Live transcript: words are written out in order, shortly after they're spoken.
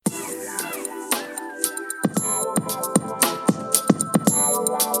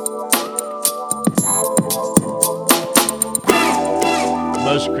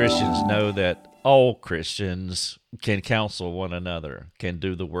know that all Christians can counsel one another, can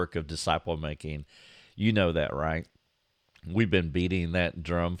do the work of disciple making. You know that, right? We've been beating that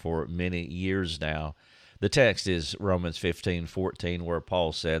drum for many years now. The text is Romans 15:14, where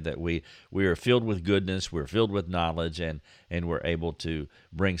Paul said that we are filled with goodness, we're filled with knowledge, and we're able to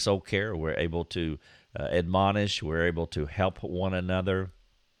bring soul care, we're able to admonish, we're able to help one another.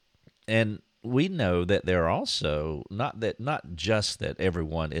 And we know that there are also not just that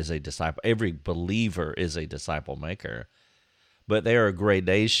everyone is a disciple, every believer is a disciple maker, but there are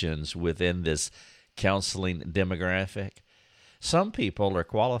gradations within this counseling demographic. Some people are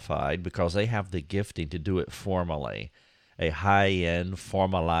qualified because they have the gifting to do it formally. A high-end,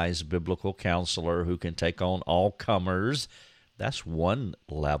 formalized biblical counselor who can take on all comers, that's one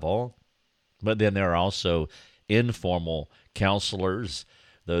level. But then there are also informal counselors,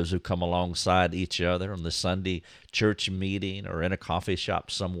 those who come alongside each other on the Sunday church meeting or in a coffee shop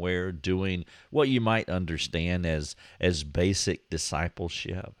somewhere doing what you might understand as basic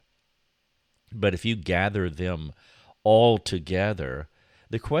discipleship. But if you gather them all together,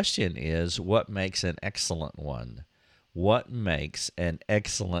 the question is, what makes an excellent one? What makes an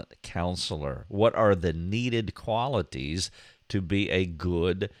excellent counselor? What are the needed qualities to be a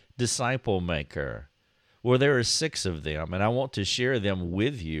good disciple maker? Well, there are 6 of them, and I want to share them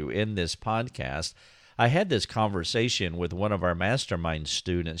with you in this podcast. I had this conversation with one of our mastermind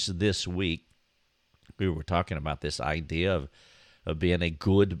students this week. We were talking about this idea of being a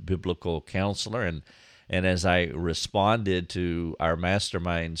good biblical counselor, and as I responded to our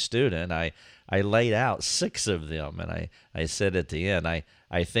mastermind student, I laid out 6 of them, and I said at the end,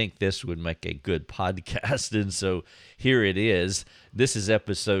 I think this would make a good podcast, and so here it is. This is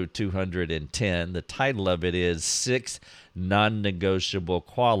episode 210. The title of it is 6 Non-Negotiable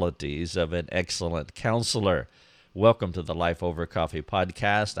Qualities of an Excellent Counselor. Welcome to the Life Over Coffee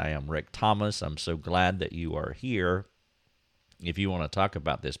podcast. I am Rick Thomas. I'm so glad that you are here. If you want to talk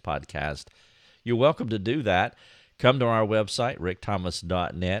about this podcast, you're welcome to do that. Come to our website,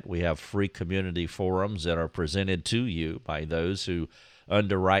 rickthomas.net. We have free community forums that are presented to you by those who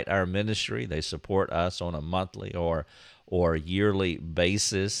underwrite our ministry. They support us on a monthly or yearly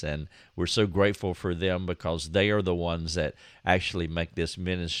basis, and we're so grateful for them because they are the ones that actually make this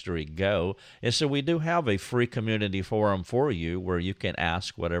ministry go. And so we do have a free community forum for you where you can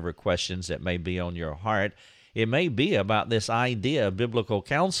ask whatever questions that may be on your heart. It may be about this idea of biblical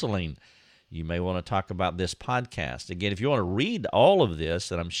counseling. You may want to talk about this podcast. Again, if you want to read all of this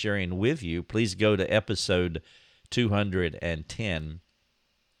that I'm sharing with you, please go to episode 210.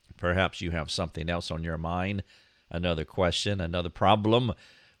 Perhaps you have something else on your mind, another question, another problem.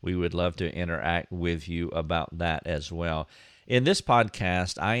 We would love to interact with you about that as well. In this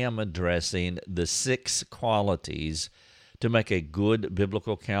podcast, I am addressing the 6 qualities to make a good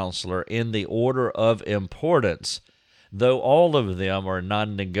biblical counselor in the order of importance. Though all of them are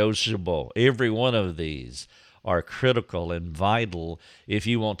non-negotiable, every one of these are critical and vital if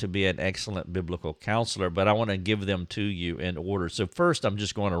you want to be an excellent biblical counselor, but I want to give them to you in order. So first, I'm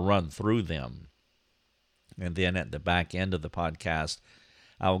just going to run through them. And then at the back end of the podcast,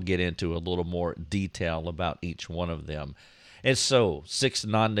 I'll get into a little more detail about each one of them. And so, 6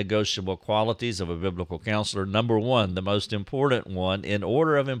 non-negotiable qualities of a biblical counselor. Number 1, the most important one, in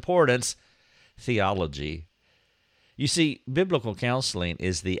order of importance, theology. You see, biblical counseling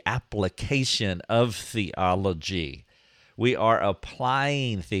is the application of theology. We are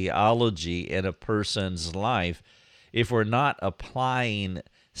applying theology in a person's life. If we're not applying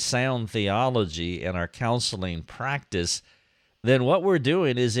sound theology in our counseling practice, then what we're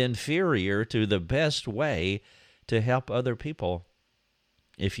doing is inferior to the best way to help other people.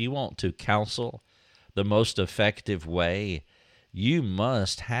 If you want to counsel the most effective way, you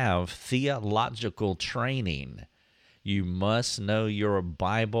must have theological training. You must know your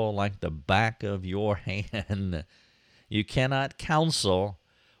Bible like the back of your hand. You cannot counsel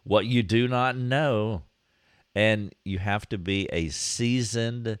what you do not know, and you have to be a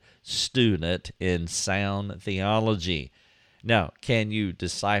seasoned student in sound theology. Now, can you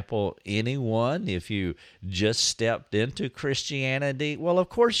disciple anyone if you just stepped into Christianity? Well, of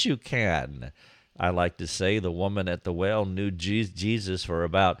course you can. I like to say the woman at the well knew Jesus for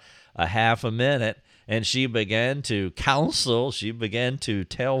about a half a minute, and she began to counsel, she began to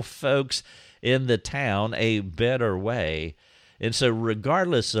tell folks in the town a better way. And so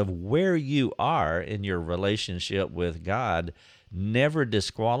regardless of where you are in your relationship with God, never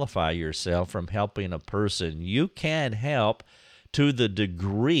disqualify yourself from helping a person. You can help to the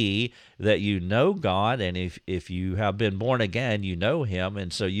degree that you know God, and if you have been born again, you know Him,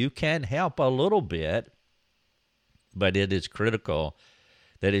 and so you can help a little bit, but it is critical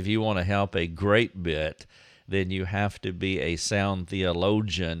that if you want to help a great bit, then you have to be a sound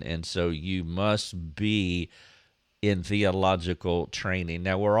theologian, and so you must be in theological training.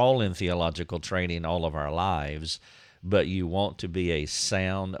 Now, we're all in theological training all of our lives, but you want to be a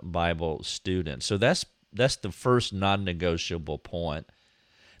sound Bible student. So that's the first non-negotiable point.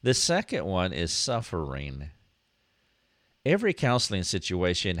 The second one is suffering. Every counseling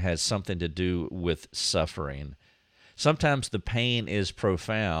situation has something to do with suffering. Sometimes the pain is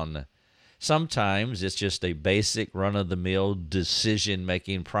profound. Sometimes it's just a basic run-of-the-mill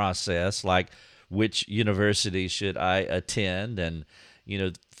decision-making process, like which university should I attend, and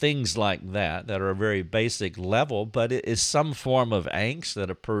things like that are a very basic level, but it is some form of angst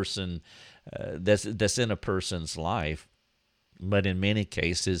that a person that's in a person's life. But in many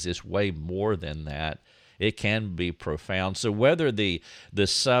cases, it's way more than that. It can be profound. So whether the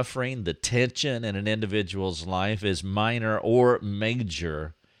suffering, the tension in an individual's life is minor or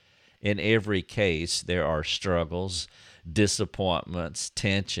major, in every case, there are struggles, disappointments,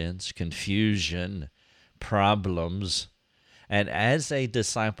 tensions, confusion, problems. And as a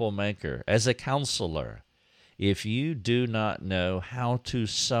disciple maker, as a counselor, if you do not know how to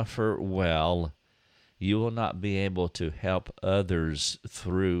suffer well, you will not be able to help others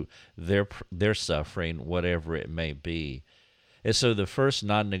through their suffering, whatever it may be. And so the first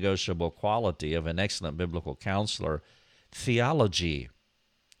non-negotiable quality of an excellent biblical counselor, theology.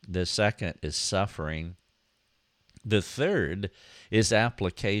 The second is suffering. The third is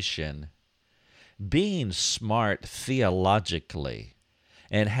application. Being smart theologically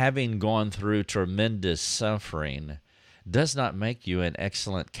and having gone through tremendous suffering does not make you an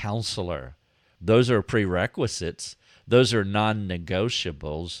excellent counselor. Those are prerequisites. Those are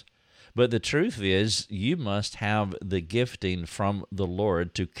non-negotiables. But the truth is, you must have the gifting from the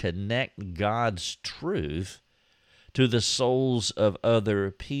Lord to connect God's truth to the souls of other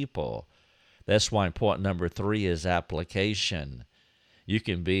people. That's why point number 3 is application. You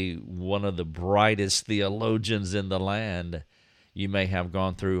can be one of the brightest theologians in the land. You may have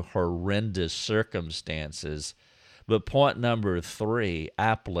gone through horrendous circumstances. But point number 3,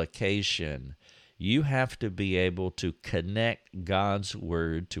 application. You have to be able to connect God's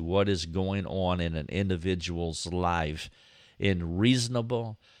word to what is going on in an individual's life in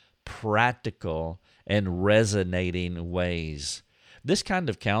reasonable, practical, and resonating ways. This kind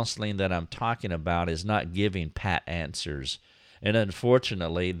of counseling that I'm talking about is not giving pat answers. And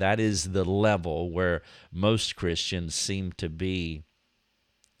unfortunately, that is the level where most Christians seem to be.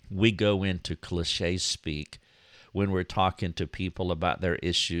 We go into cliche speak when we're talking to people about their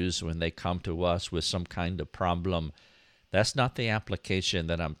issues, when they come to us with some kind of problem. That's not the application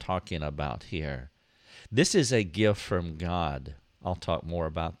that I'm talking about here. This is a gift from God. I'll talk more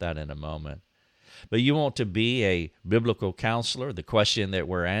about that in a moment. But you want to be a biblical counselor? The question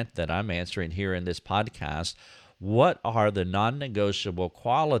that I'm answering here in this podcast, what are the non-negotiable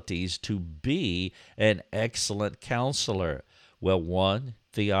qualities to be an excellent counselor? Well, 1,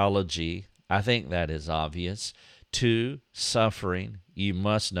 theology. I think that is obvious. 2, suffering. You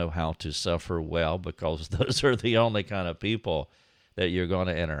must know how to suffer well, because those are the only kind of people that you're going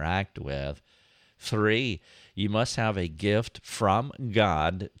to interact with. 3, you must have a gift from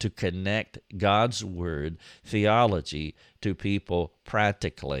God to connect God's word, theology, to people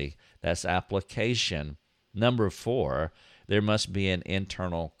practically. That's application. Number 4, there must be an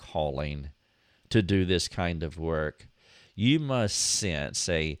internal calling to do this kind of work. You must sense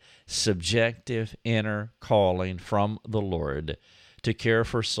a subjective inner calling from the Lord to care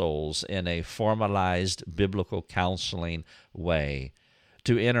for souls in a formalized biblical counseling way,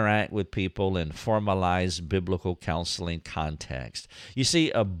 to interact with people in formalized biblical counseling context. You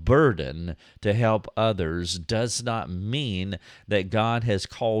see, a burden to help others does not mean that God has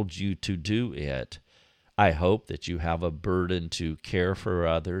called you to do it. I hope that you have a burden to care for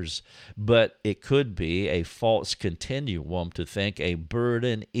others, but it could be a false continuum to think a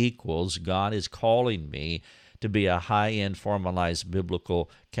burden equals God is calling me to be a high-end formalized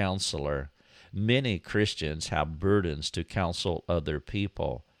biblical counselor. Many Christians have burdens to counsel other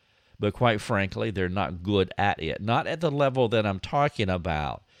people, but quite frankly, they're not good at it, not at the level that I'm talking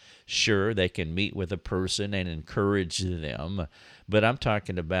about. Sure, they can meet with a person and encourage them, but I'm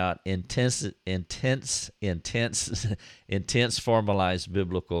talking about intense formalized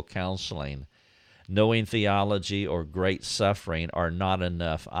biblical counseling. Knowing theology or great suffering are not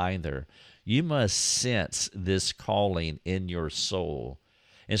enough either. You must sense this calling in your soul.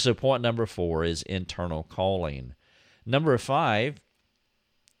 And so point number 4 is internal calling. Number 5,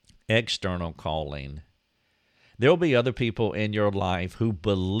 external calling. There will be other people in your life who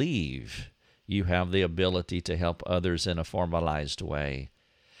believe you have the ability to help others in a formalized way.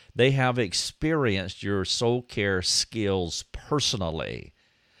 They have experienced your soul care skills personally,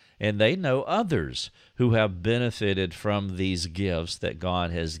 and they know others who have benefited from these gifts that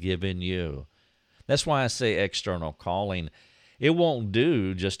God has given you. That's why I say external calling. It won't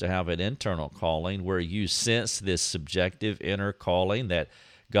do just to have an internal calling where you sense this subjective inner calling that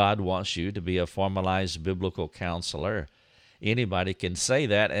God wants you to be a formalized biblical counselor. Anybody can say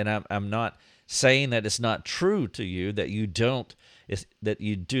that, and I'm not saying that it's not true to you, that you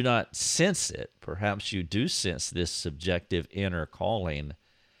do not sense it. Perhaps you do sense this subjective inner calling,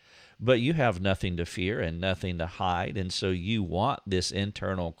 but you have nothing to fear and nothing to hide, and so you want this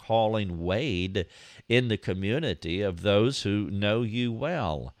internal calling weighed in the community of those who know you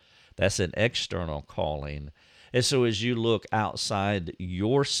well. That's an external calling. And so as you look outside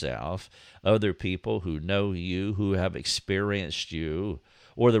yourself, other people who know you, who have experienced you,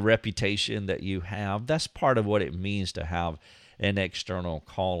 or the reputation that you have, that's part of what it means to have an external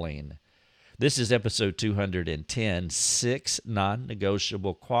calling. This is episode 210, 6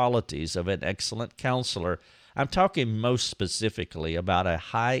 non-negotiable qualities of an excellent counselor. I'm talking most specifically about a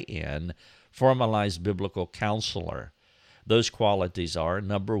high-end, formalized biblical counselor. Those qualities are,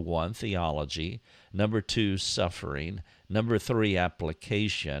 number 1, theology, number 2, suffering, number 3,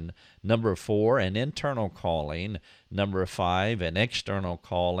 application, number 4, an internal calling, number 5, an external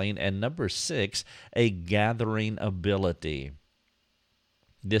calling, and number 6, a gathering ability.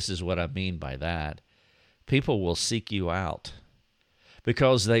 This is what I mean by that. People will seek you out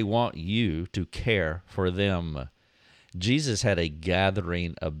because they want you to care for them. Jesus had a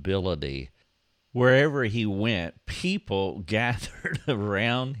gathering ability. Wherever he went, people gathered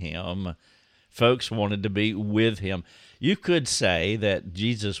around him. Folks wanted to be with him. You could say that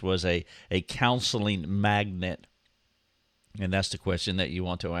Jesus was a counseling magnet. And that's the question that you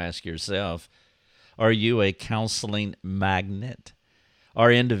want to ask yourself. Are you a counseling magnet?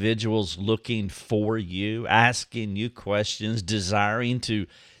 Are individuals looking for you, asking you questions, desiring to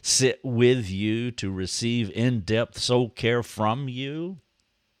sit with you, to receive in-depth soul care from you?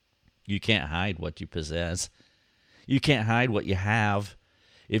 You can't hide what you possess. You can't hide what you have.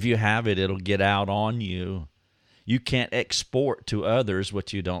 If you have it, it'll get out on you. You can't export to others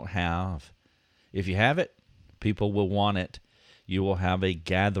what you don't have. If you have it, people will want it. You will have a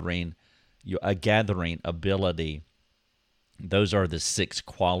gathering ability. Those are the 6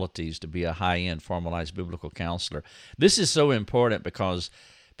 qualities to be a high-end formalized biblical counselor. This is so important because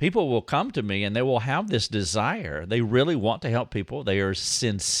people will come to me and they will have this desire. They really want to help people. They are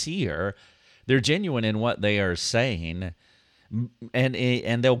sincere. They're genuine in what they are saying.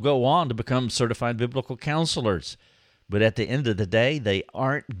 And they'll go on to become certified biblical counselors. But at the end of the day, they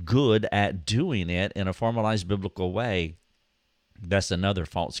aren't good at doing it in a formalized biblical way. That's another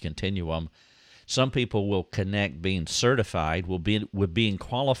false continuum. Some people will connect being certified with being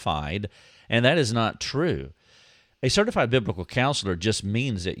qualified, and that is not true. A certified biblical counselor just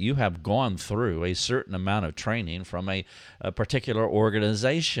means that you have gone through a certain amount of training from a particular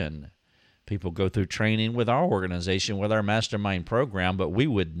organization. People go through training with our organization, with our mastermind program, but we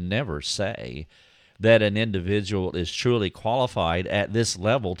would never say that an individual is truly qualified at this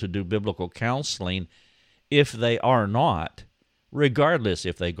level to do biblical counseling if they are not, regardless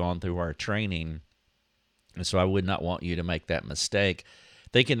if they've gone through our training. And so I would not want you to make that mistake,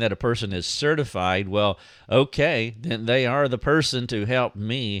 thinking that a person is certified. Well, okay, then they are the person to help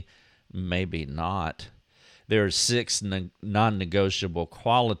me. Maybe not. There are 6 non-negotiable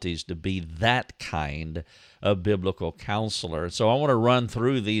qualities to be that kind of biblical counselor. So I want to run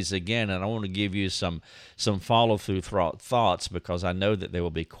through these again, and I want to give you some follow-through thoughts because I know that there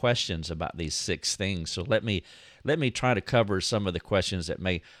will be questions about these 6 things. So let me try to cover some of the questions that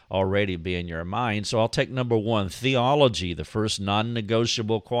may already be in your mind. So I'll take number 1, theology, the first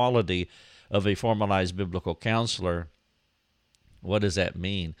non-negotiable quality of a formalized biblical counselor. What does that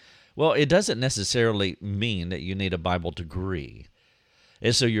mean? Well, it doesn't necessarily mean that you need a Bible degree.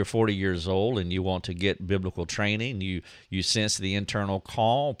 And so you're 40 years old and you want to get biblical training. You sense the internal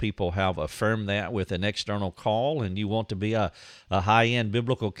call. People have affirmed that with an external call, and you want to be a high-end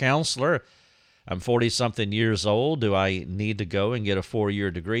biblical counselor. I'm 40-something years old. Do I need to go and get a 4-year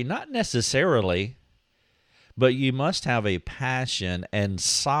degree? Not necessarily, but you must have a passion and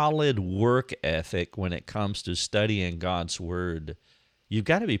solid work ethic when it comes to studying God's Word. You've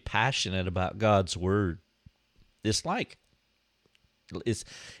got to be passionate about God's Word. It's like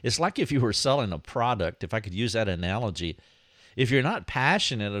if you were selling a product, if I could use that analogy. If you're not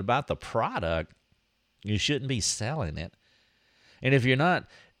passionate about the product, you shouldn't be selling it. And if you're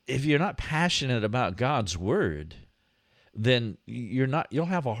not passionate about God's Word, then you'll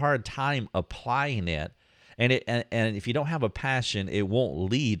have a hard time applying it And if you don't have a passion, it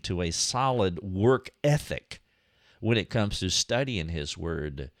won't lead to a solid work ethic when it comes to studying His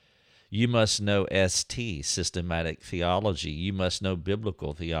Word. You must know ST, systematic theology. You must know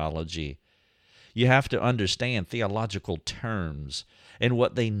biblical theology. You have to understand theological terms and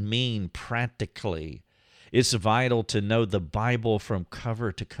what they mean practically. It's vital to know the Bible from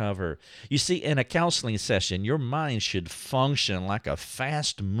cover to cover. You see, in a counseling session, your mind should function like a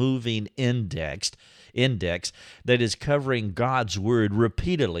fast-moving index that is covering God's Word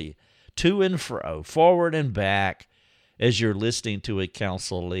repeatedly, to and fro, forward and back, as you're listening to a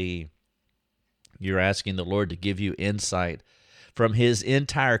counselee. You're asking the Lord to give you insight from His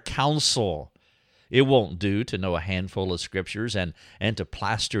entire counsel. It won't do to know a handful of scriptures and to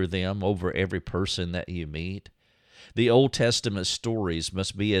plaster them over every person that you meet. The Old Testament stories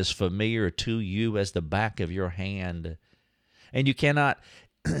must be as familiar to you as the back of your hand. And you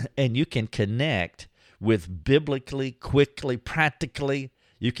can connect with biblically, quickly, practically.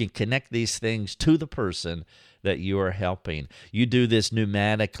 You can connect these things to the person that you are helping. You do this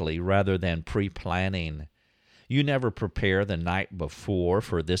pneumatically rather than pre-planning. You never prepare the night before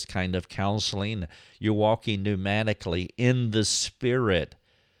for this kind of counseling. You're walking pneumatically in the Spirit,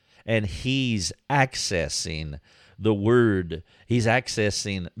 and He's accessing the Word. He's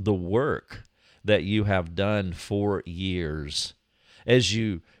accessing the work that you have done for years. As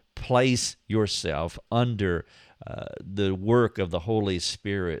you place yourself under the work of the Holy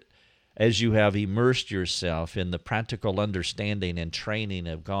Spirit, as you have immersed yourself in the practical understanding and training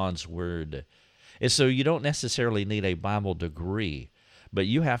of God's Word. And so you don't necessarily need a Bible degree, but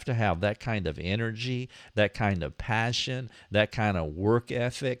you have to have that kind of energy, that kind of passion, that kind of work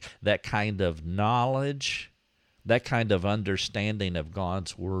ethic, that kind of knowledge, that kind of understanding of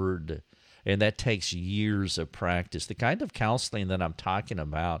God's Word. And that takes years of practice. The kind of counseling that I'm talking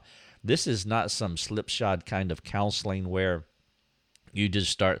about, this is not some slipshod kind of counseling where you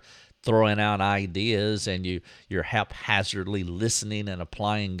just start throwing out ideas and you're haphazardly listening and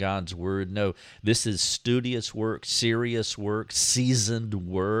applying God's Word. No, this is studious work, serious work, seasoned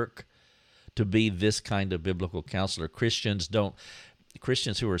work to be this kind of biblical counselor. Christians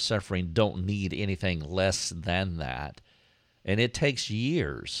who are suffering don't need anything less than that. And it takes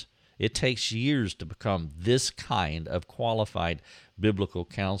years. It takes years to become this kind of qualified biblical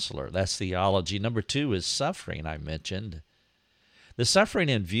counselor. That's theology. Number 2 is suffering, I mentioned. The suffering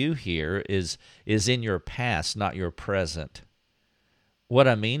in view here is in your past, not your present. What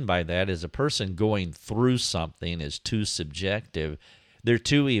I mean by that is a person going through something is too subjective. They're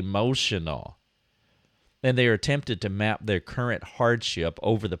too emotional. And they are tempted to map their current hardship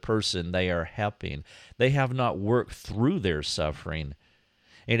over the person they are helping. They have not worked through their suffering.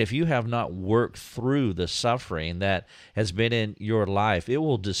 And if you have not worked through the suffering that has been in your life, it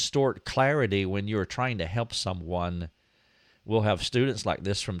will distort clarity when you're trying to help someone. We'll have students like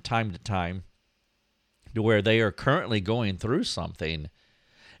this from time to time to where they are currently going through something.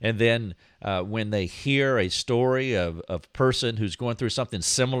 And then when they hear a story of a person who's going through something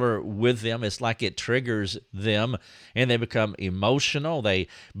similar with them, it's like it triggers them and they become emotional. They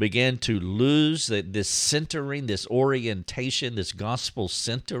begin to lose this centering, this orientation, this gospel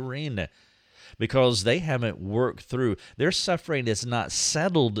centering, because they haven't worked through. Their suffering has not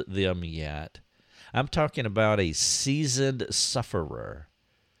settled them yet. I'm talking about a seasoned sufferer.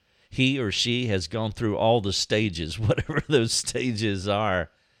 He or she has gone through all the stages, whatever those stages are.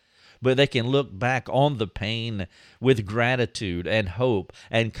 But they can look back on the pain with gratitude and hope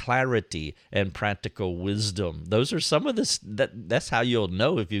and clarity and practical wisdom. Those are some of that's how you'll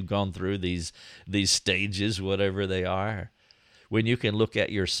know if you've gone through these stages, whatever they are. When you can look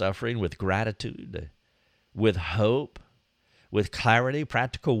at your suffering with gratitude, with hope, with clarity,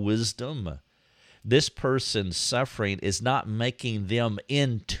 practical wisdom. This person's suffering is not making them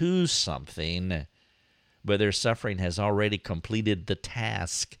into something, but their suffering has already completed the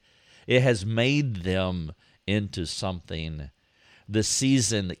task. It has made them into something. The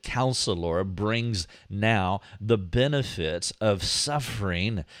seasoned counselor brings now the benefits of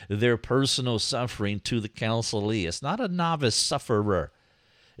suffering, their personal suffering, to the counselee. It's not a novice sufferer.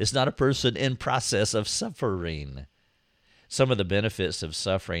 It's not a person in process of suffering. Some of the benefits of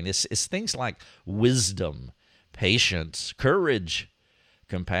suffering is things like wisdom, patience, courage,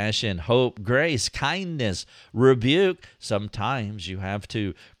 compassion, hope, grace, kindness, rebuke. Sometimes you have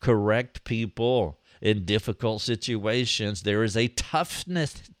to correct people in difficult situations. There is a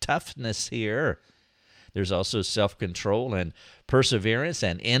toughness here. There's also self-control and perseverance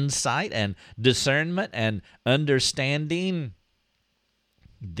and insight and discernment and understanding.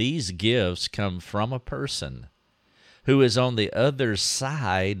 These gifts come from a person who is on the other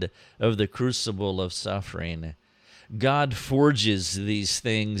side of the crucible of suffering. God forges these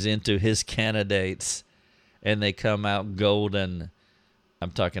things into his candidates, and they come out golden.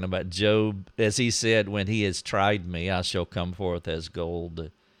 I'm talking about Job, as he said, when he has tried me, I shall come forth as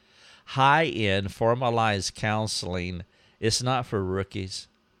gold. High-end formalized counseling is not for rookies.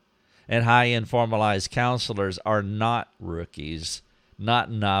 And high-end formalized counselors are not rookies,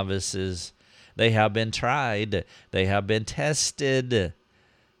 not novices. They have been tried. They have been tested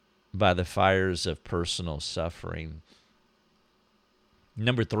by the fires of personal suffering.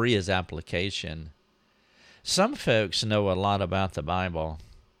 Number 3 is application. Some folks know a lot about the Bible,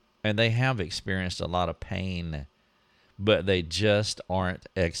 and they have experienced a lot of pain, but they just aren't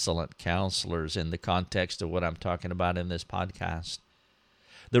excellent counselors in the context of what I'm talking about in this podcast.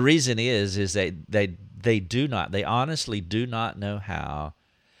 The reason is that they honestly do not know how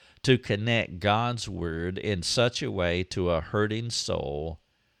to connect God's word in such a way to a hurting soul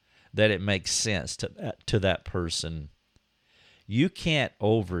that it makes sense to that person. You can't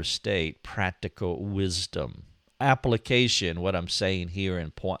overstate practical wisdom. Application, what I'm saying here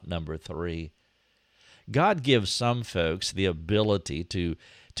in point number 3. God gives some folks the ability to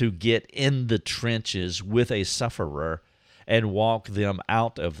get in the trenches with a sufferer and walk them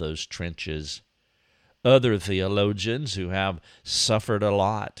out of those trenches. Other theologians who have suffered a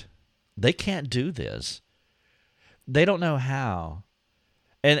lot, they can't do this. They don't know how.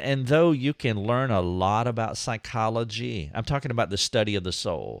 And though you can learn a lot about psychology, I'm talking about the study of the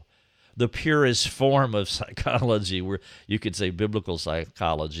soul, the purest form of psychology, where you could say biblical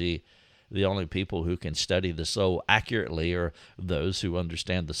psychology, the only people who can study the soul accurately are those who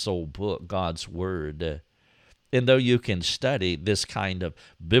understand the soul book, God's Word. And though you can study this kind of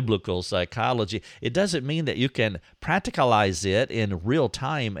biblical psychology, it doesn't mean that you can practicalize it in real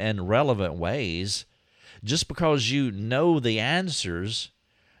time and relevant ways. Just because you know the answers.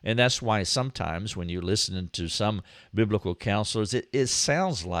 And that's why sometimes when you listen to some biblical counselors, it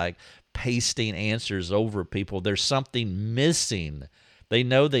sounds like pasting answers over people. There's something missing. They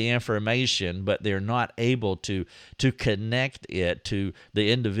know the information, but they're not able to connect it to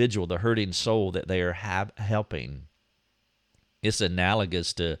the individual, the hurting soul that they are helping. It's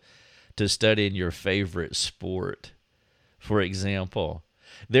analogous to studying your favorite sport. For example,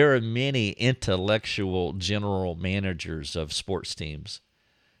 there are many intellectual general managers of sports teams.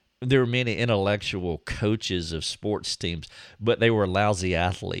 There are many intellectual coaches of sports teams, but they were lousy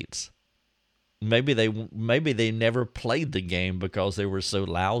athletes. Maybe they never played the game because they were so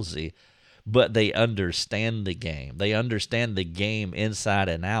lousy, but they understand the game. They understand the game inside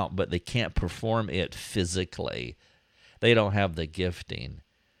and out, but they can't perform it physically. They don't have the gifting.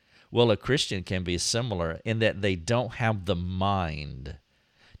 Well, a Christian can be similar in that they don't have the mind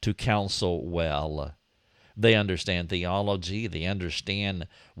to counsel well. They understand theology. They understand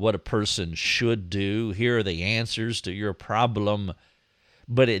what a person should do. Here are the answers to your problem.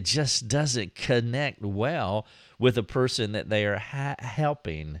 But it just doesn't connect well with the person that they are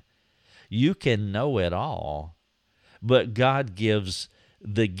helping. You can know it all, but God gives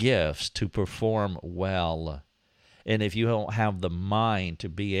the gifts to perform well. And if you don't have the mind to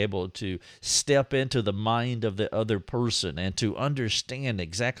be able to step into the mind of the other person and to understand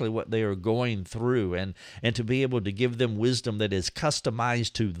exactly what they are going through and to be able to give them wisdom that is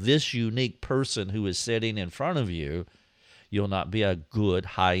customized to this unique person who is sitting in front of you, you'll not be a good,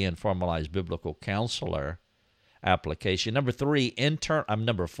 high-end, formalized biblical counselor. Application. Number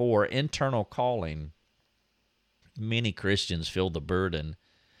 4, internal calling. Many Christians feel the burden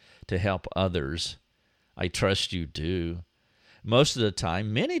to help others. I trust you do. Most of the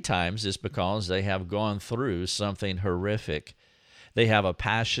time, many times, it's because they have gone through something horrific. They have a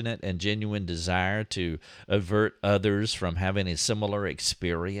passionate and genuine desire to avert others from having a similar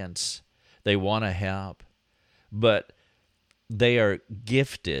experience. They want to help, but they are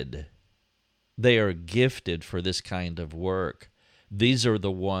gifted. They are gifted for this kind of work. These are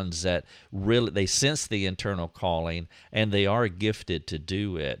the ones that really, they sense the internal calling, and they are gifted to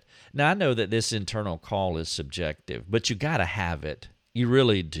do it. Now, I know that this internal call is subjective, but you got to have it. You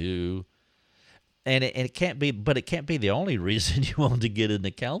really do. And it can't be the only reason you want to get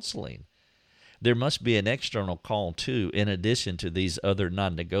into counseling. There must be an external call too, in addition to these other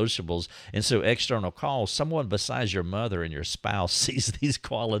non-negotiables. And so external call, someone besides your mother and your spouse sees these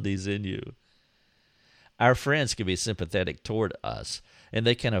qualities in you. Our friends can be sympathetic toward us, and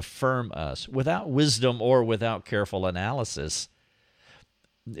they can affirm us without wisdom or without careful analysis.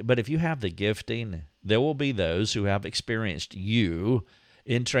 But if you have the gifting, there will be those who have experienced you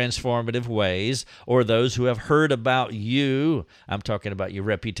in transformative ways, or those who have heard about you. I'm talking about your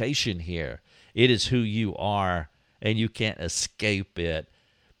reputation here. It is who you are, and you can't escape it.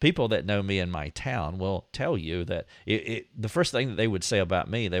 People that know me in my town will tell you that the first thing that they would say about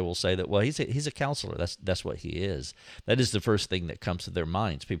me, they will say that, well, he's a counselor. That's what he is. That is the first thing that comes to their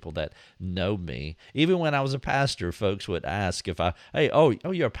minds, people that know me. Even when I was a pastor, folks would ask if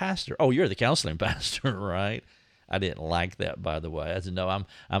you're a pastor. Oh, you're the counseling pastor, right? I didn't like that, by the way. I said, no,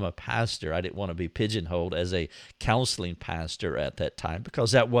 I'm a pastor. I didn't want to be pigeonholed as a counseling pastor at that time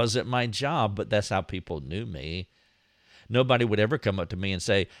because that wasn't my job, but that's how people knew me. Nobody would ever come up to me and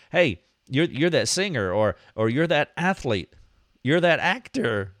say, hey, you're that singer or you're that athlete. You're that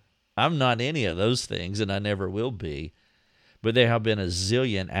actor. I'm not any of those things, and I never will be. But there have been a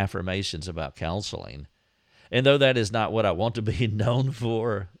zillion affirmations about counseling. And though that is not what I want to be known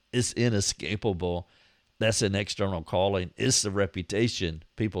for, it's inescapable. That's an external calling. It's the reputation.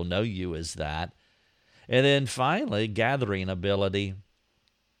 People know you as that. And then finally, gathering ability.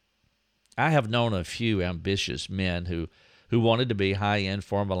 I have known a few ambitious men who wanted to be high-end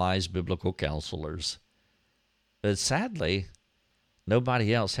formalized biblical counselors. But sadly,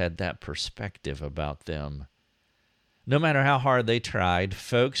 nobody else had that perspective about them. No matter how hard they tried,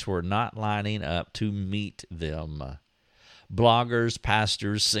 folks were not lining up to meet them. Bloggers,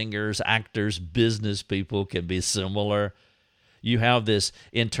 pastors, singers, actors, business people can be similar. You have this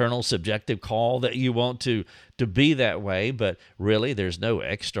internal subjective call that you want to be that way, but really there's no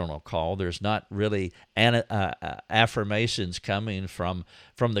external call. There's not really affirmations coming from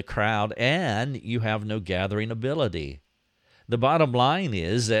the crowd, and you have no gathering ability. The bottom line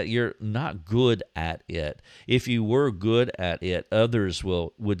is that you're not good at it. If you were good at it, others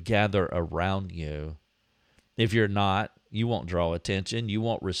would gather around you. If you're not, you won't draw attention. You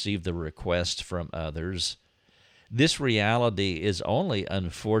won't receive the request from others. This reality is only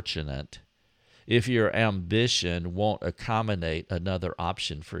unfortunate if your ambition won't accommodate another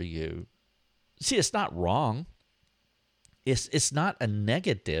option for you. See, it's not wrong. It's not a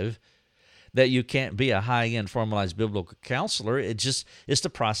negative that you can't be a high-end formalized biblical counselor. It's the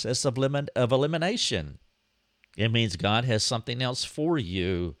process of elimination. It means God has something else for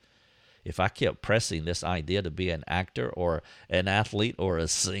you. If I kept pressing this idea to be an actor or an athlete or a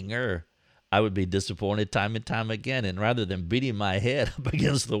singer, I would be disappointed time and time again. And rather than beating my head up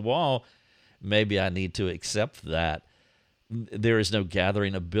against the wall, maybe I need to accept that. There is no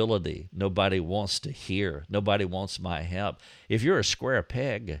gathering ability. Nobody wants to hear. Nobody wants my help. If you're a square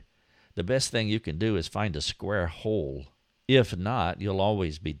peg, the best thing you can do is find a square hole. If not, you'll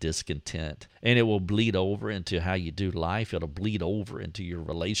always be discontent, and it will bleed over into how you do life. It'll bleed over into your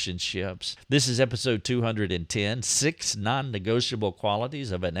relationships. This is episode 210, 6 non-negotiable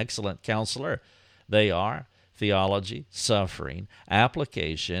qualities of an excellent counselor. They are theology, suffering,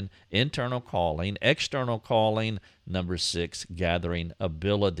 application, internal calling, external calling. Number 6, gathering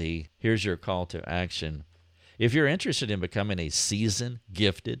ability. Here's your call to action. If you're interested in becoming a seasoned,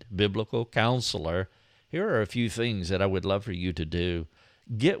 gifted, biblical counselor, here are a few things that I would love for you to do.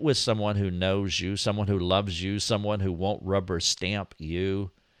 Get with someone who knows you, someone who loves you, someone who won't rubber stamp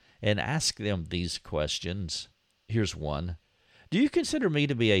you, and ask them these questions. Here's one. Do you consider me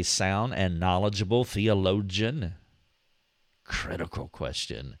to be a sound and knowledgeable theologian? Critical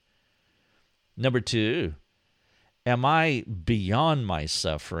question. Number 2, am I beyond my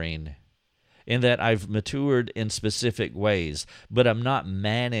suffering in that I've matured in specific ways, but I'm not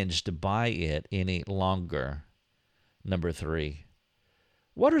managed by it any longer? Number 3,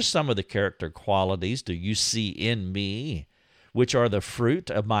 what are some of the character qualities do you see in me which are the fruit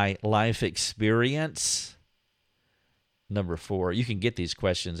of my life experience? Number 4, you can get these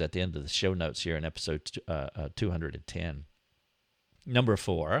questions at the end of the show notes here in episode 210. Number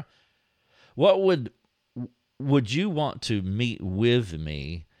 4, what would you want to meet with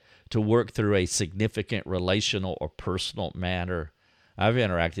me to work through a significant relational or personal matter? I've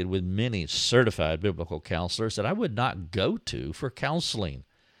interacted with many certified biblical counselors that I would not go to for counseling.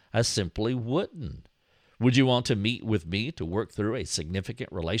 I simply wouldn't. Would you want to meet with me to work through a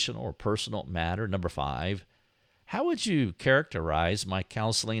significant relational or personal matter? Number 5, how would you characterize my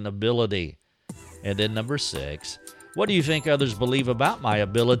counseling ability? And then number 6, what do you think others believe about my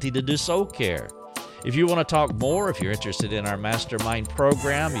ability to do soul care? If you want to talk more, if you're interested in our mastermind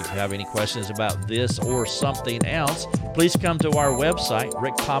program, if you have any questions about this or something else, please come to our website,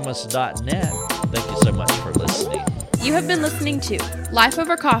 rickthomas.net. Thank you so much for listening. You have been listening to Life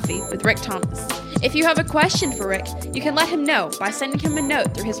Over Coffee with Rick Thomas. If you have a question for Rick, you can let him know by sending him a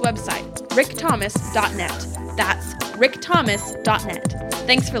note through his website, rickthomas.net. That's rickthomas.net.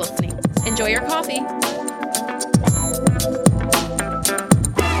 Thanks for listening. Enjoy your coffee.